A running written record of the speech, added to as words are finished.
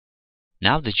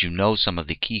Now that you know some of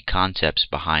the key concepts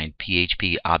behind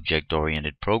PHP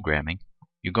object-oriented programming,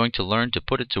 you're going to learn to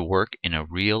put it to work in a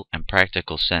real and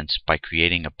practical sense by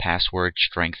creating a password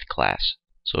strength class.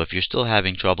 So if you're still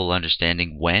having trouble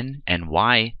understanding when and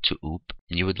why to OOP,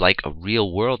 and you would like a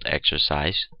real-world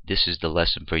exercise, this is the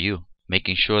lesson for you.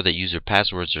 Making sure that user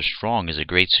passwords are strong is a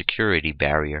great security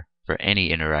barrier for any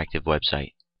interactive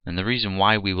website. And the reason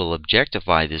why we will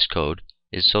objectify this code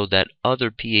is so that other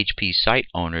PHP site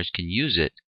owners can use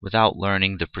it without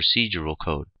learning the procedural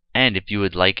code. And if you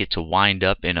would like it to wind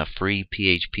up in a free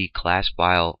PHP class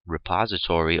file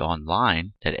repository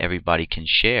online that everybody can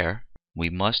share, we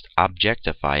must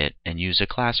objectify it and use a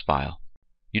class file.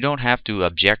 You don't have to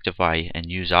objectify and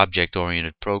use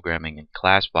object-oriented programming in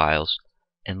class files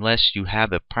unless you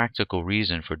have a practical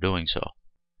reason for doing so.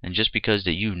 And just because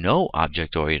that you know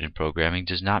object-oriented programming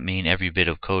does not mean every bit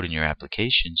of code in your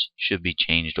applications should be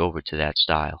changed over to that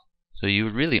style. So you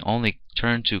would really only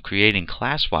turn to creating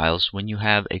class files when you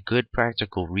have a good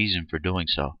practical reason for doing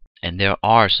so. And there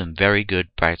are some very good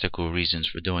practical reasons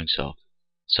for doing so,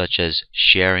 such as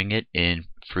sharing it in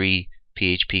free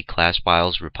PHP class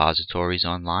files repositories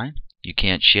online. You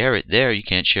can't share it there. You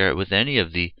can't share it with any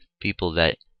of the people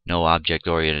that know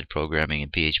object-oriented programming in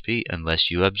PHP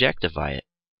unless you objectify it.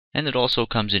 And it also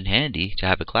comes in handy to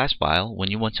have a class file when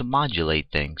you want to modulate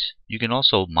things. You can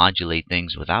also modulate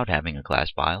things without having a class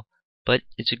file, but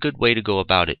it's a good way to go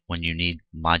about it when you need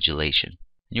modulation.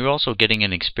 And you're also getting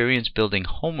an experience building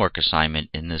homework assignment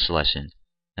in this lesson.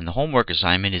 And the homework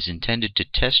assignment is intended to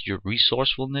test your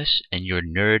resourcefulness and your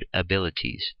nerd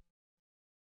abilities.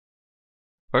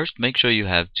 First, make sure you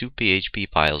have two PHP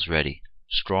files ready,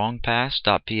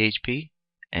 strongpass.php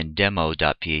and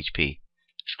demo.php.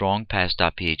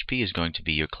 Strongpass.php is going to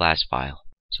be your class file.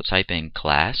 So type in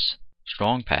class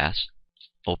strongpass,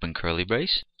 open curly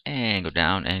brace, and go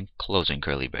down and closing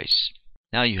curly brace.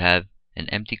 Now you have an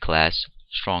empty class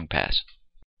strongpass.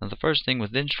 Now the first thing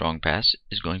within strongpass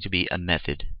is going to be a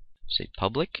method. Say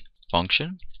public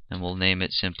function, and we'll name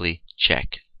it simply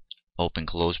check. Open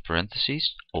close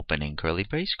parentheses, opening curly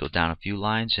brace, go down a few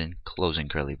lines and closing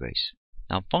curly brace.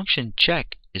 Now function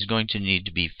check is going to need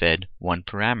to be fed one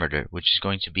parameter, which is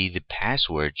going to be the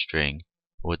password string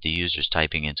for what the user is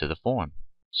typing into the form.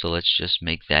 So let's just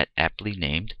make that aptly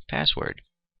named password.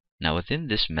 Now within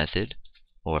this method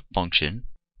or function,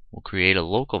 we'll create a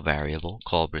local variable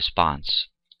called response,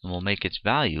 and we'll make its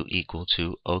value equal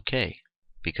to OK,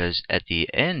 because at the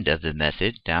end of the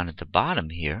method down at the bottom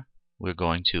here, we're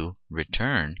going to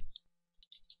return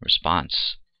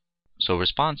response. So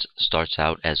response starts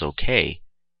out as OK,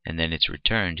 and then it's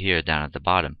returned here down at the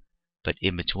bottom. But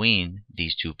in between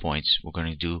these 2 points, we're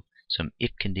going to do some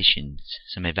if conditions,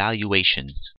 some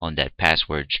evaluations on that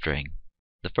password string.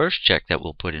 The first check that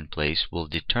we'll put in place will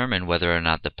determine whether or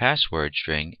not the password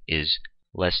string is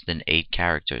less than 8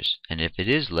 characters. And if it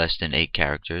is less than 8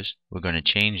 characters, we're going to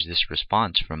change this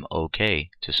response from OK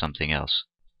to something else.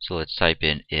 So let's type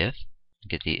in if,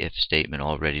 get the if statement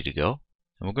all ready to go.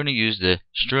 And we're going to use the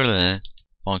string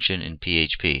function in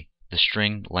PHP, the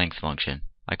string length function.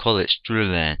 I call it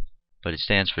string, but it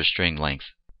stands for string length.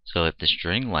 So if the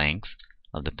string length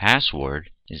of the password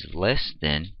is less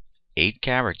than 8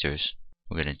 characters,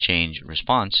 we're going to change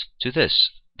response to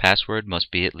this. Password must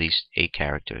be at least 8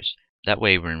 characters. That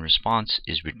way when response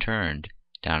is returned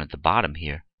down at the bottom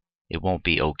here, it won't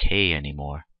be OK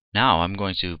anymore. Now I'm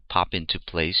going to pop into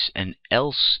place an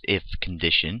else if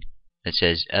condition that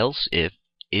says else if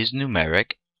is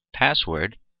numeric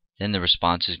password, then the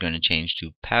response is going to change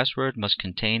to password must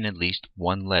contain at least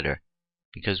one letter.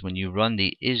 Because when you run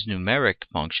the isNumeric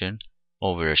function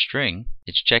over a string,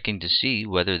 it's checking to see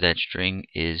whether that string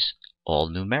is all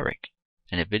numeric.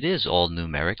 And if it is all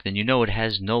numeric, then you know it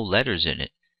has no letters in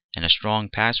it. And a strong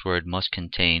password must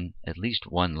contain at least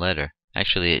one letter.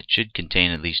 Actually, it should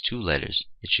contain at least 2 letters.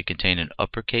 It should contain an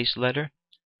uppercase letter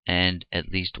and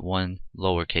at least one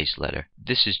lowercase letter.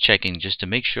 This is checking just to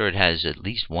make sure it has at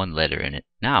least one letter in it.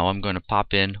 Now I'm going to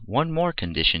pop in one more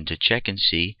condition to check and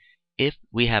see if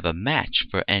we have a match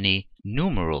for any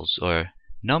numerals or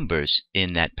numbers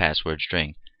in that password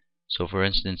string. So for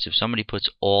instance, if somebody puts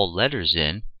all letters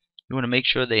in, you want to make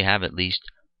sure they have at least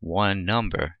one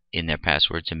number in their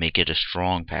password to make it a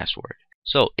strong password.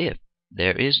 So if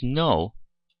there is no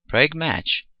preg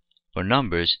match for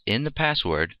numbers in the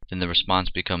password, then the response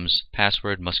becomes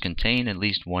password must contain at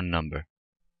least one number.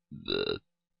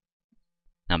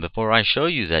 Now before I show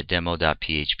you that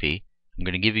demo.php, I'm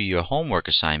going to give you your homework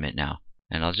assignment now,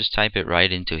 and I'll just type it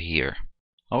right into here.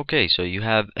 Okay, so you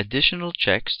have additional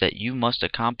checks that you must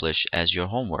accomplish as your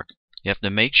homework. You have to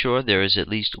make sure there is at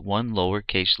least one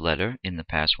lowercase letter in the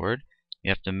password.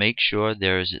 You have to make sure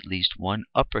there is at least one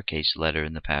uppercase letter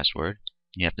in the password.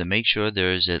 You have to make sure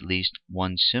there is at least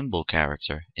one symbol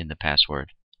character in the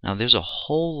password. Now there's a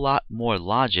whole lot more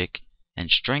logic and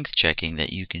strength checking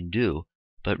that you can do,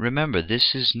 but remember,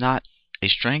 this is not a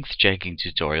strength checking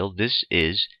tutorial. This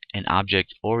is an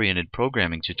object-oriented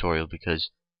programming tutorial because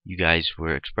you guys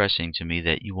were expressing to me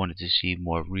that you wanted to see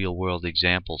more real-world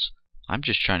examples. I'm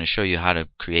just trying to show you how to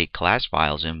create class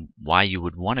files and why you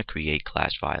would want to create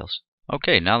class files.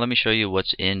 Okay, now let me show you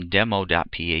what's in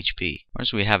demo.php.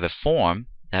 First, we have a form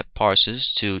that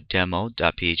parses to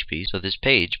demo.php. So this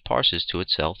page parses to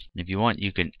itself. And if you want,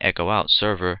 you can echo out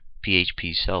server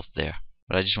php self there.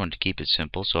 But I just wanted to keep it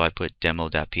simple, so I put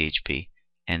demo.php.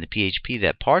 And the PHP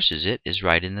that parses it is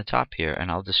right in the top here,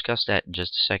 and I'll discuss that in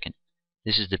just a second.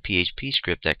 This is the PHP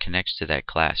script that connects to that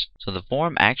class. So the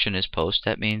form action is post.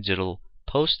 That means it'll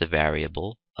post the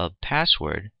variable of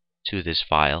password to this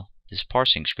file, this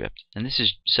parsing script. And this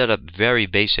is set up very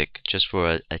basic, just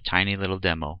for a tiny little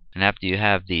demo. And after you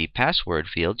have the password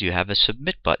field, you have a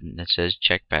submit button that says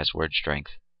check password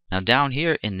strength. Now down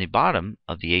here in the bottom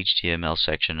of the HTML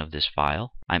section of this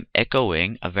file, I'm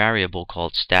echoing a variable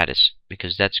called status,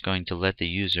 because that's going to let the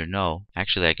user know.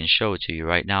 Actually, I can show it to you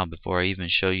right now before I even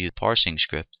show you the parsing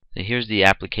script. So here's the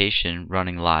application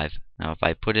running live. Now if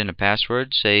I put in a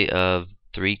password, say of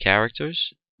 3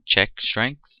 characters, check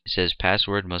strength, it says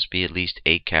password must be at least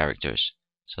 8 characters.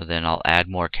 So then I'll add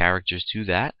more characters to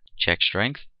that. Check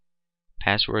strength,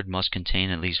 password must contain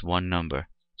at least 1 number.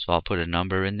 So I'll put a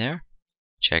number in there.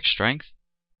 Check strength,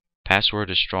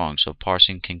 password is strong, so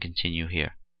parsing can continue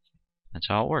here. That's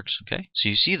how it works, okay? So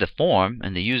you see the form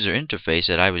and the user interface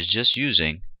that I was just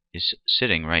using is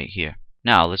sitting right here.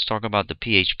 Now let's talk about the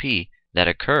PHP that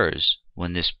occurs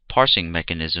when this parsing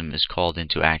mechanism is called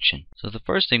into action. So the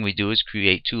first thing we do is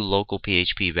create 2 local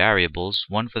PHP variables,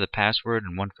 one for the password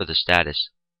and one for the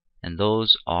status. And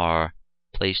those are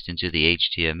placed into the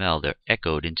HTML. They're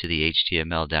echoed into the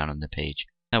HTML down on the page.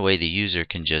 That way the user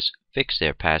can just fix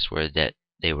their password that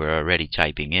they were already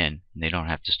typing in, and they don't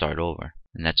have to start over.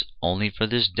 And that's only for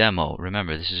this demo.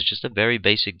 Remember, this is just a very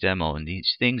basic demo, and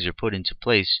these things are put into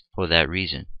place for that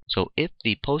reason. So if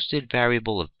the posted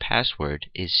variable of password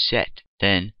is set,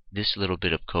 then this little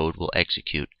bit of code will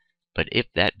execute. But if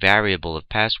that variable of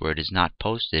password is not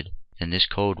posted, then this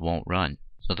code won't run.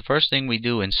 So the first thing we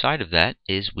do inside of that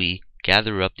is we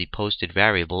gather up the posted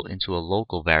variable into a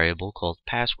local variable called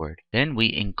password. Then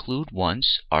we include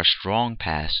once our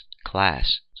StrongPass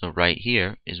class. So right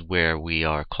here is where we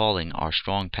are calling our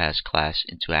StrongPass class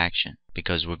into action,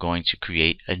 because we're going to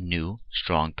create a new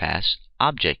StrongPass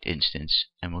object instance,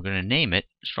 and we're going to name it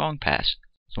StrongPass.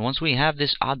 So once we have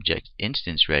this object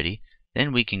instance ready,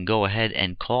 then we can go ahead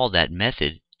and call that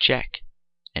method check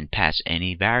and pass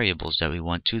any variables that we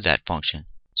want to that function.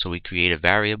 So we create a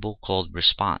variable called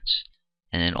response.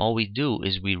 And then all we do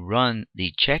is we run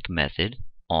the check method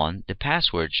on the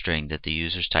password string that the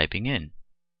user's typing in.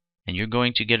 And you're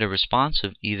going to get a response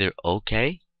of either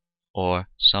OK or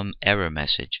some error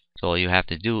message. So all you have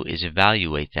to do is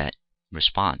evaluate that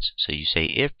response. So you say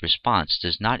if response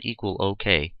does not equal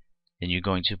OK, then you're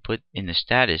going to put in the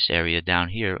status area down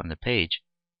here on the page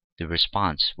the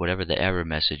response, whatever the error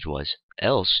message was.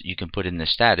 Else, you can put in the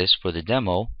status for the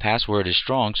demo, password is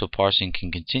strong, so parsing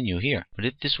can continue here. But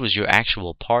if this was your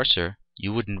actual parser,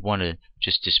 you wouldn't want to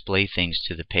just display things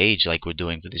to the page like we're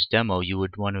doing for this demo. You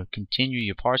would want to continue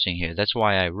your parsing here. That's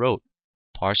why I wrote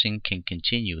parsing can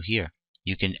continue here.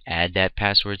 You can add that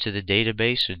password to the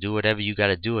database or do whatever you got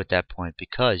to do at that point,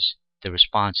 because the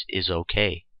response is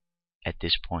okay at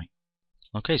this point.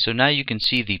 Okay, so now you can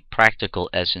see the practical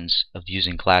essence of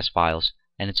using class files,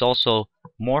 and it's also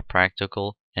more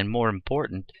practical and more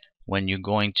important when you're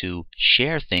going to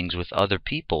share things with other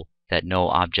people that know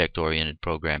object-oriented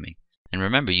programming. And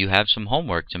remember, you have some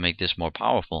homework to make this more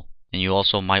powerful. And you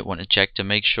also might want to check to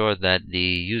make sure that the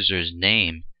user's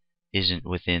name isn't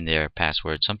within their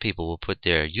password. Some people will put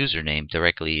their username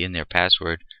directly in their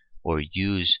password or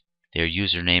use their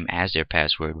username as their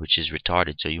password, which is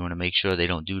retarded. So you want to make sure they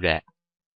don't do that.